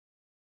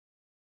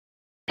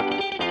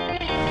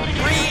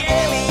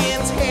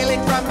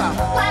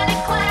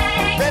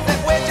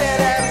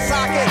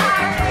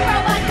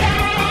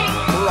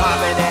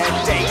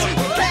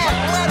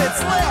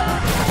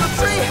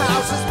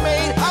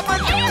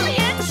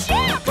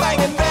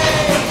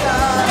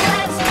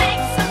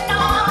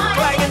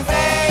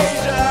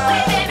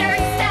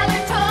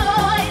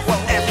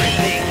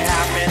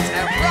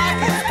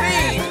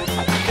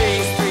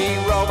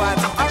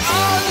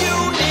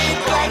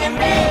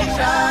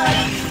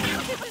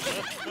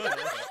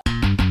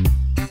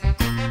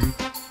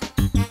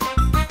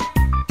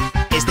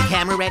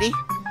ready?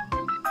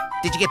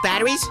 Did you get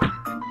batteries?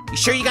 You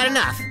sure you got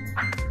enough?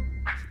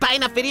 Buy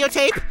enough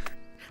videotape?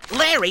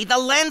 Larry, the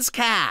lens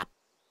cap!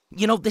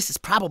 You know, this is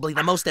probably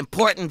the most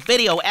important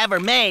video ever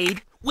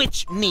made,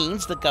 which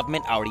means the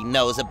government already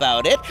knows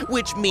about it,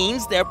 which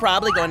means they're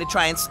probably going to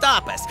try and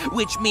stop us,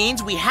 which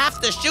means we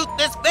have to shoot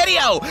this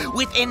video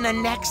within the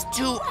next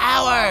 2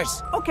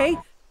 hours. Okay,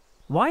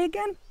 why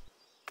again?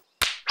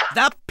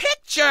 The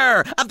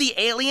picture of the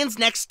aliens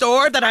next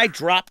door that I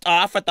dropped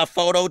off at the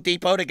photo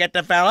depot to get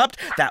developed,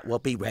 that will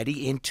be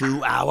ready in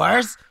 2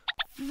 hours.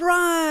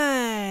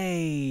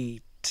 Right.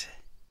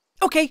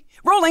 Okay,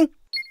 rolling.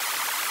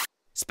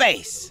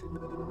 Space.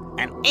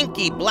 An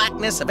inky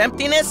blackness of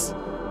emptiness?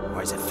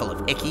 Or is it full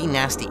of icky,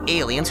 nasty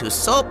aliens whose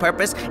sole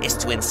purpose is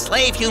to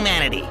enslave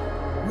humanity?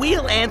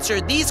 We'll answer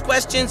these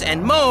questions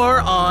and more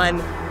on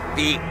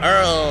the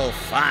Earl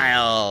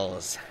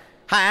Files.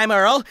 Hi, I'm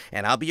Earl,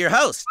 and I'll be your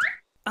host.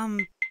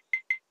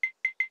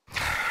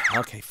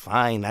 Okay,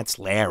 fine, that's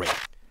Larry.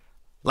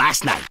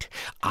 Last night,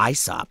 I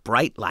saw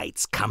bright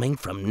lights coming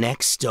from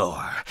next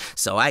door,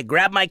 so I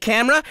grabbed my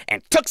camera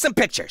and took some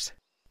pictures.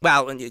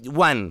 Well,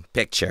 one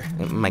picture.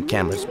 My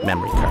camera's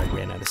memory card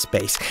ran out of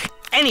space.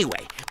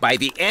 Anyway, by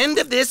the end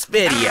of this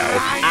video,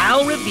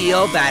 I'll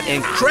reveal that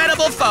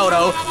incredible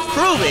photo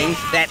proving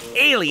that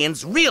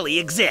aliens really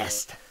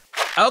exist.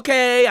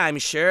 Okay, I'm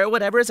sure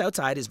whatever is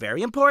outside is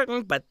very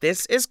important, but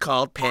this is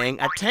called paying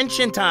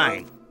attention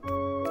time.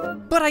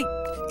 But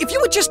if you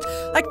would just,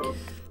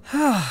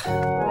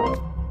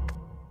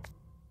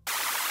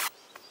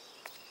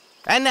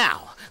 And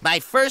now, my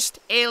first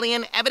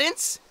alien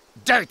evidence,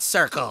 dirt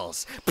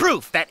circles.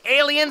 Proof that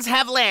aliens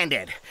have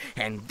landed.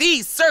 And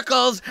these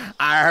circles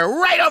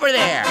are right over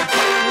there.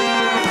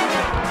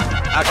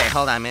 Okay,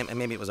 hold on,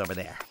 maybe it was over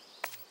there.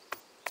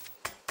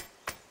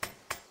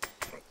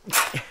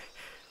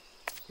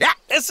 Yeah,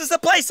 this is the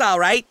place, all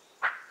right.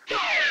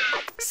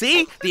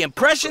 See, the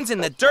impressions in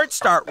the dirt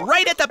start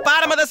right at the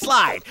bottom of the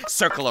slide.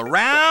 Circle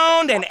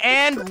around and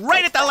end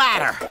right at the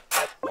ladder.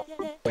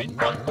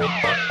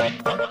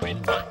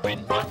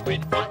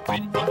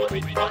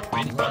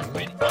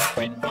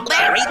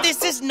 Larry,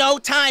 this is no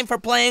time for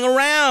playing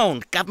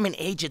around. Government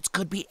agents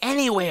could be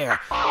anywhere.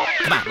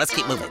 Come on, let's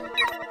keep moving.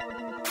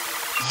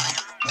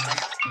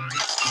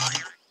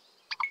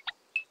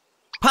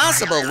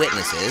 Possible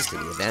witnesses to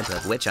the event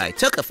of which I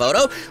took a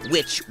photo,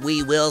 which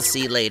we will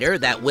see later,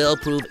 that will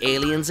prove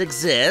aliens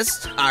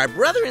exist, are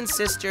brother and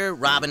sister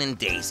Robin and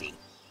Daisy.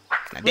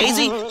 Now,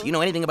 Daisy, do you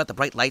know anything about the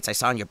bright lights I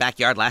saw in your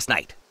backyard last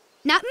night?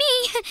 Not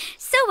me.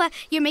 So,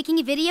 you're making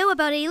a video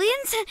about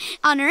aliens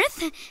on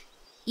Earth?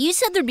 You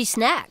said there'd be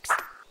snacks.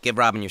 Give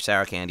Robin your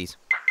sour candies.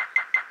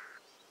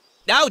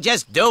 No,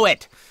 just do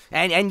it.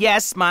 And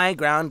yes, my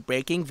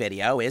groundbreaking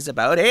video is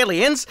about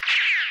aliens.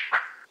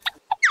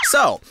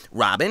 So,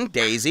 Robin,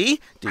 Daisy,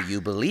 do you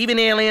believe in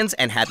aliens,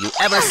 and have you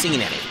ever seen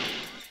any?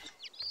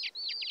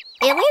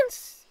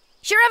 Aliens?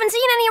 Sure haven't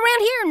seen any around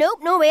here. Nope,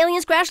 no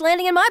aliens crash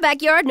landing in my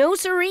backyard. No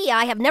siree.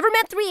 I have never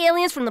met 3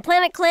 aliens from the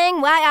planet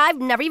Clang. Why, I've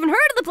never even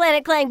heard of the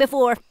planet Clang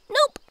before.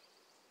 Nope.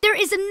 There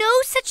is no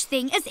such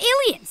thing as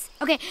aliens.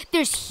 Okay,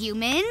 there's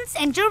humans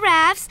and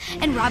giraffes,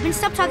 and Robin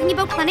stopped talking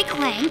about planet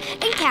Clang,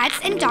 and cats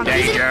and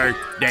donkeys. Danger!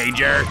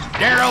 Danger!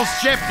 Daryl's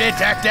ship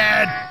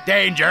detected!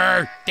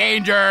 Danger!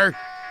 Danger!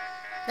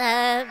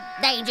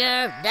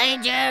 Danger,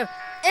 danger,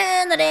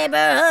 in the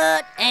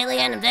neighborhood,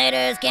 alien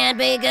invaders can't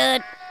be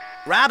good.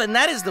 Robin,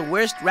 that is the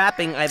worst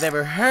rapping I've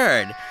ever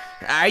heard.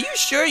 Are you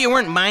sure you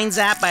weren't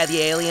mind-zapped by the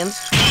aliens?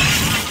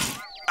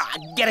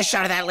 Get a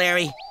shot of that,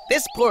 Larry.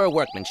 This poor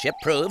workmanship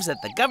proves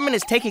that the government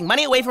is taking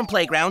money away from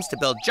playgrounds to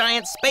build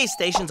giant space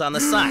stations on the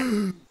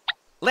sun.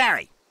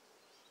 Larry.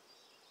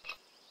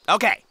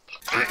 Okay.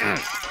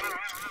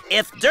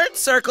 If dirt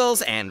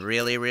circles and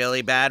really,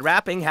 really bad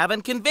rapping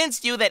haven't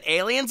convinced you that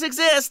aliens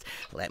exist,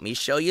 let me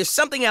show you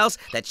something else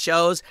that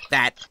shows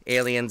that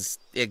aliens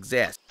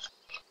exist.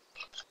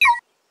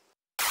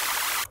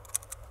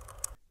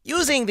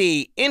 Using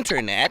the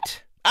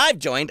internet, I've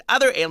joined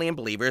other alien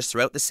believers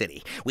throughout the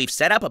city. We've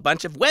set up a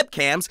bunch of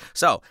webcams,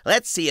 so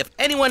let's see if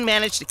anyone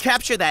managed to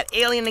capture that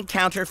alien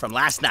encounter from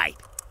last night.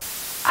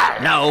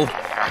 No,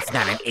 it's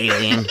not an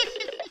alien.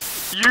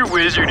 Your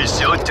wizard is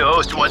so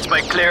toast once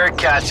my cleric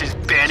casts his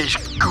banished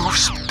goof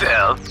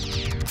spell.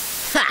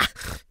 Ha!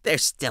 They're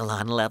still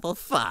on level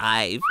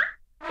 5.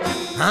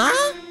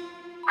 Huh?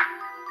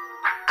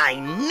 I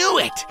knew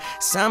it!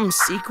 Some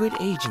secret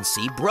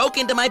agency broke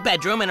into my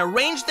bedroom and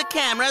arranged the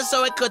camera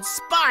so it could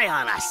spy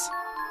on us.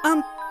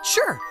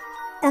 Sure.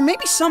 Or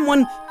maybe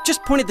someone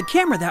just pointed the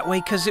camera that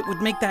way because it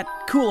would make that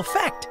cool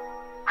effect.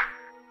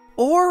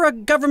 Or a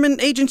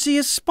government agency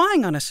is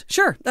spying on us.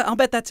 Sure, I'll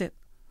bet that's it.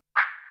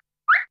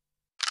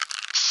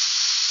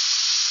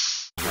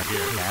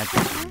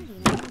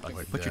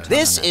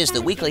 This is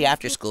the weekly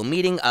after-school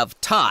meeting of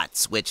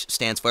TOTS, which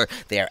stands for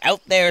They're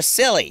Out There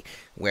Silly,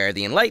 where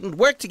the enlightened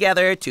work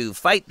together to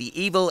fight the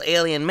evil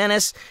alien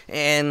menace,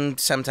 and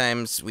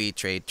sometimes we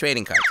trade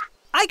trading cards.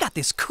 I got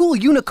this cool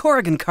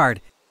Unicorrigan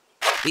card.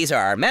 These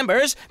are our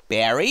members,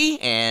 Barry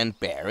and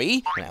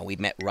Barry. Now, we've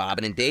met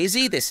Robin and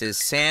Daisy. This is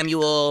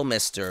Samuel,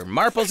 Mr.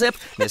 Marplezip,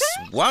 Miss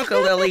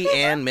Wonka Lily,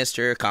 and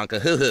Mr.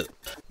 Conka-Hoo-Hoo.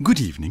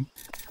 Good evening.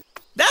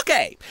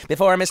 Okay,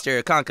 before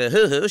Mr.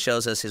 Conka-Hoo-Hoo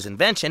shows us his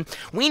invention,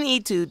 we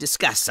need to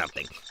discuss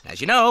something.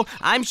 As you know,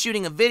 I'm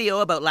shooting a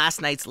video about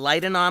last night's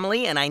light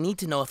anomaly, and I need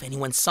to know if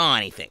anyone saw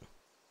anything.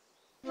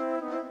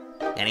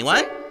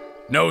 Anyone?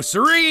 No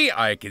siree,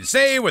 I can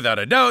say without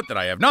a doubt that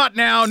I have not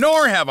now,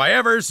 nor have I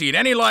ever seen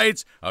any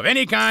lights of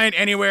any kind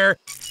anywhere.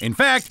 In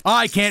fact,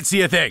 I can't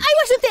see a thing. I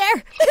wasn't there.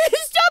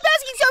 Stop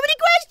asking so many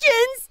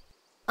questions.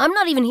 I'm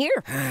not even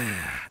here.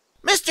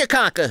 Mr.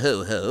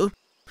 Conka-Hoo-Hoo,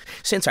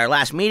 since our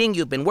last meeting,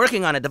 you've been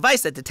working on a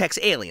device that detects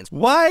aliens.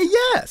 Why,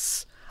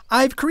 yes.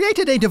 I've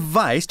created a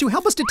device to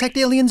help us detect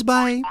aliens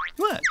by...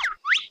 what?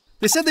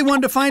 They said they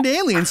wanted to find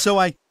aliens, so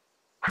I...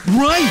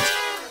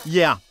 Right!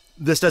 Yeah,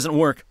 this doesn't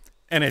work.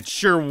 And it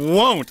sure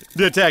won't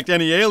detect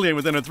any alien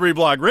within a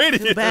 3-block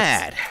radius. Too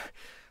bad.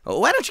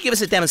 Why don't you give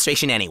us a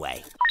demonstration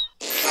anyway?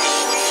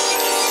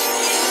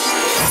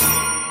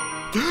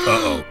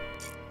 Uh-oh.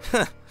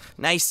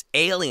 Nice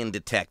alien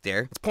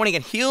detector. It's pointing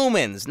at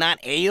humans, not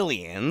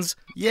aliens.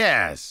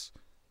 Yes,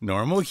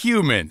 normal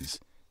humans.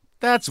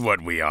 That's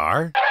what we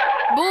are.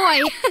 Boy,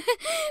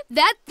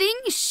 that thing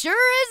sure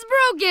is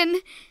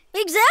broken.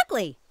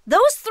 Exactly.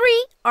 Those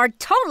 3 are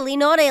totally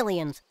not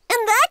aliens.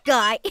 And that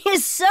guy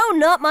is so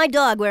not my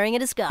dog wearing a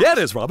disguise. Yeah, it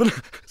is, Robin.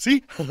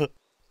 See? All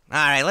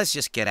right, let's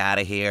just get out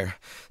of here.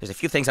 There's a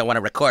few things I want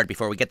to record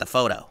before we get the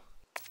photo.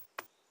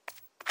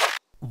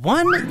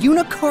 One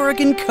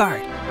Unicorrigan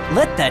card.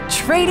 Let the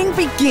trading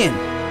begin.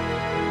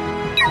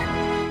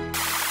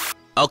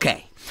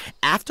 Okay,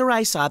 after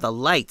I saw the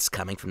lights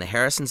coming from the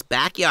Harrisons'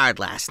 backyard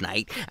last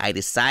night, I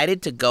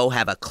decided to go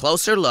have a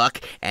closer look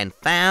and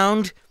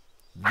found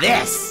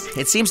this.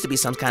 It seems to be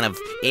some kind of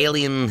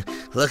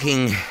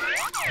alien-looking...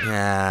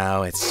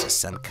 No, it's just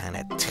some kind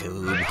of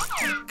tube.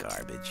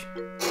 Garbage.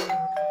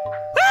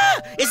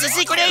 Ah! It's a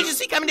secret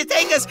agency coming to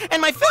take us,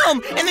 and my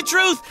film, and the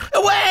truth,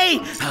 away!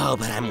 Oh,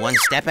 but I'm one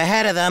step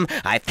ahead of them.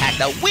 I've packed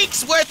a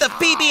week's worth of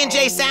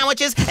PB&J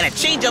sandwiches and a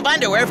change of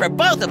underwear for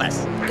both of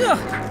us.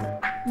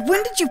 Ugh.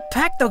 When did you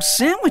pack those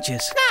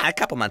sandwiches? A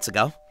couple months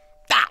ago.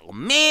 Oh,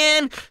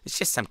 man, it's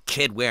just some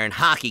kid wearing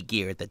hockey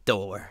gear at the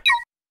door.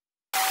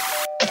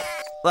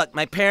 Look,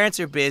 my parents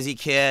are busy,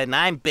 kid, and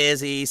I'm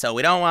busy, so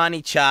we don't want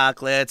any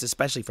chocolates,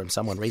 especially from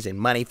someone raising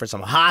money for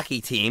some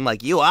hockey team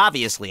like you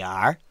obviously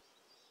are.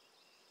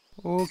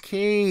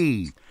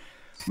 Okay.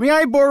 May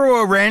I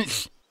borrow a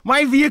wrench?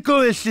 My vehicle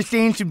has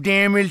sustained some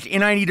damage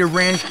and I need a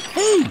wrench.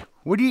 Hey,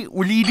 what are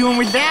you doing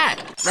with that?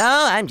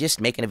 No, I'm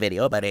just making a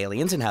video about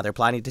aliens and how they're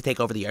planning to take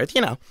over the Earth, you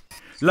know.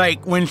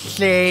 Like when,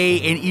 say,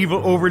 an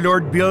evil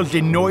overlord builds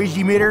a noise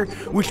emitter,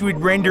 which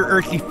would render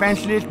Earth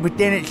defenseless, but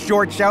then it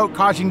shorts out,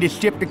 causing the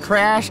ship to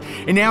crash,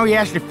 and now he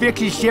has to fix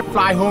his ship,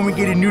 fly home and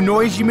get a new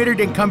noise emitter,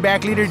 then come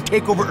back later to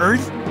take over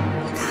Earth?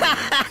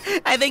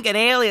 I think an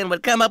alien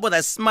would come up with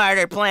a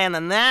smarter plan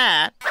than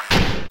that.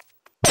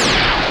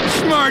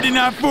 Smart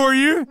enough for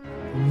you,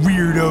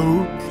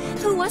 weirdo.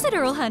 Who was it,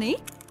 Earl, honey?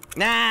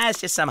 Nah,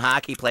 it's just some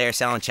hockey player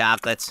selling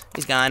chocolates.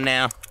 He's gone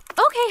now.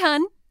 Okay,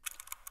 hun.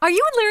 Are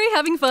you and Larry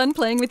having fun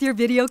playing with your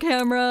video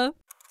camera?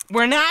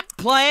 We're not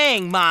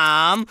playing,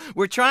 Mom.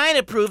 We're trying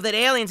to prove that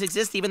aliens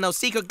exist even though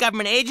secret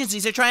government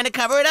agencies are trying to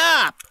cover it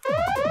up.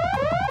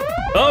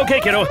 Okay,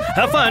 kiddo,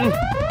 have fun.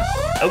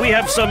 We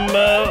have some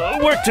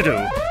work to do.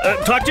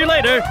 Talk to you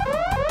later.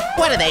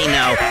 What do they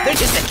know? They're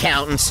just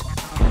accountants.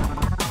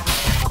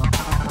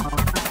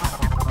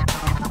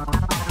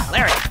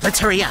 Larry, let's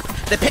hurry up.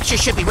 The picture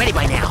should be ready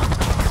by now.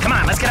 Come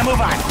on, let's get a move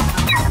on.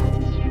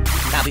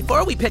 Now,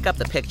 before we pick up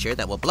the picture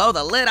that will blow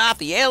the lid off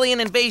the alien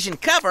invasion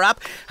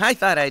cover-up, I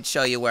thought I'd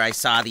show you where I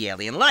saw the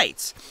alien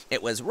lights.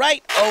 It was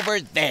right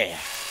over there.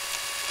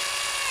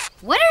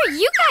 What are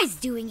you guys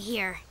doing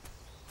here?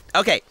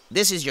 Okay,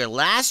 this is your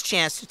last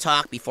chance to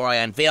talk before I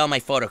unveil my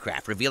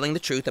photograph, revealing the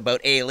truth about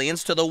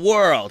aliens to the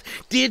world.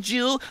 Did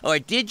you or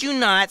did you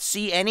not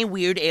see any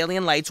weird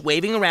alien lights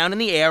waving around in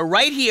the air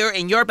right here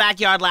in your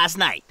backyard last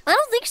night? I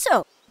don't think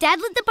so. Dad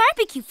lit the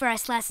barbecue for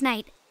us last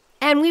night.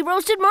 And we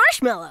roasted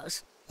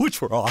marshmallows.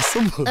 Which were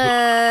awesome.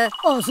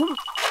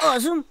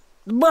 Awesome.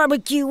 The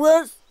barbecue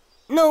was.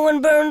 No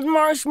one burns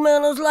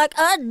marshmallows like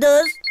I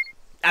does.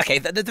 Okay,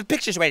 the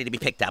picture's ready to be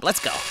picked up. Let's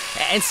go.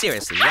 And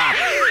seriously,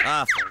 Robin,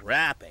 awful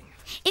rapping.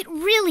 It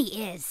really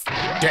is.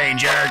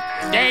 Danger!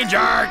 Danger!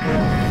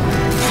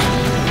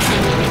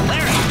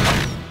 Larry!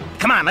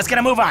 Come on, let's get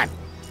a move on.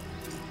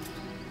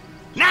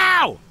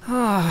 Now!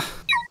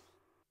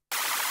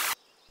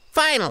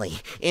 Finally,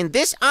 in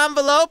this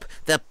envelope,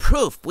 the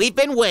proof we've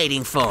been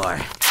waiting for.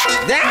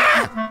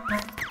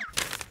 Ah!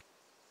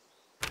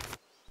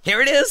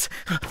 Here it is.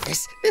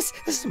 This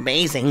is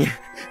amazing.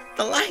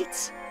 The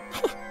lights.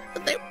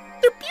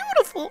 They're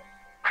beautiful.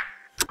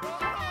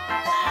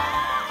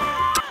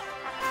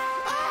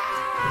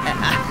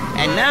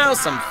 And now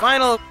some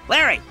final...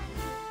 Larry!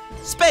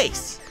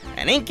 Space!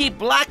 An inky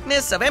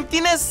blackness of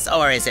emptiness,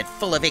 or is it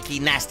full of icky,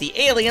 nasty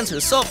aliens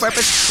whose sole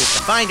purpose is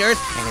to find Earth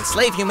and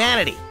enslave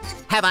humanity?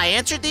 Have I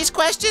answered these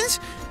questions?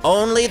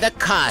 Only the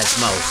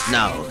cosmos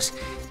knows.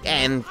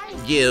 And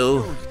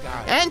you,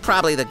 and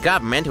probably the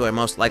government, who are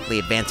most likely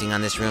advancing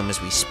on this room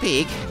as we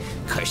speak.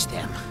 Curse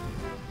them.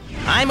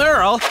 I'm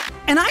Earl.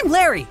 And I'm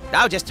Larry.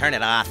 I'll just turn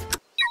it off.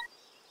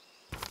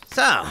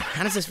 So,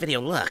 how does this video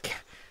look?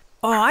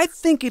 Oh, I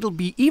think it'll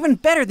be even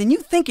better than you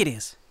think it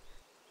is.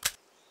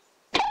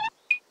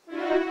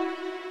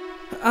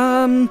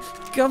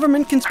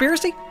 Government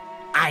conspiracy?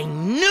 I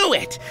knew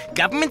it!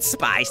 Government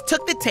spies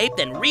took the tape,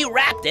 then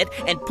rewrapped it,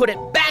 and put it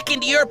back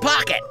into your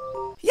pocket.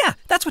 Yeah,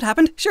 that's what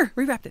happened. Sure,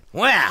 rewrapped it.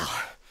 Well,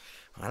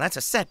 that's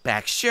a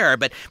setback, sure,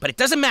 but it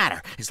doesn't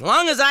matter, as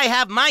long as I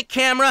have my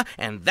camera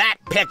and that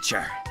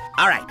picture.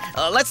 All right,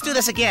 let's do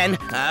this again,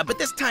 but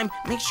this time,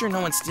 make sure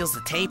no one steals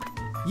the tape.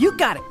 You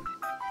got it.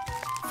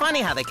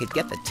 Funny how they could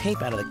get the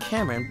tape out of the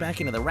camera and back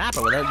into the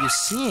wrapper without you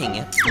seeing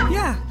it.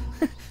 Yeah,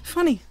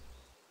 funny.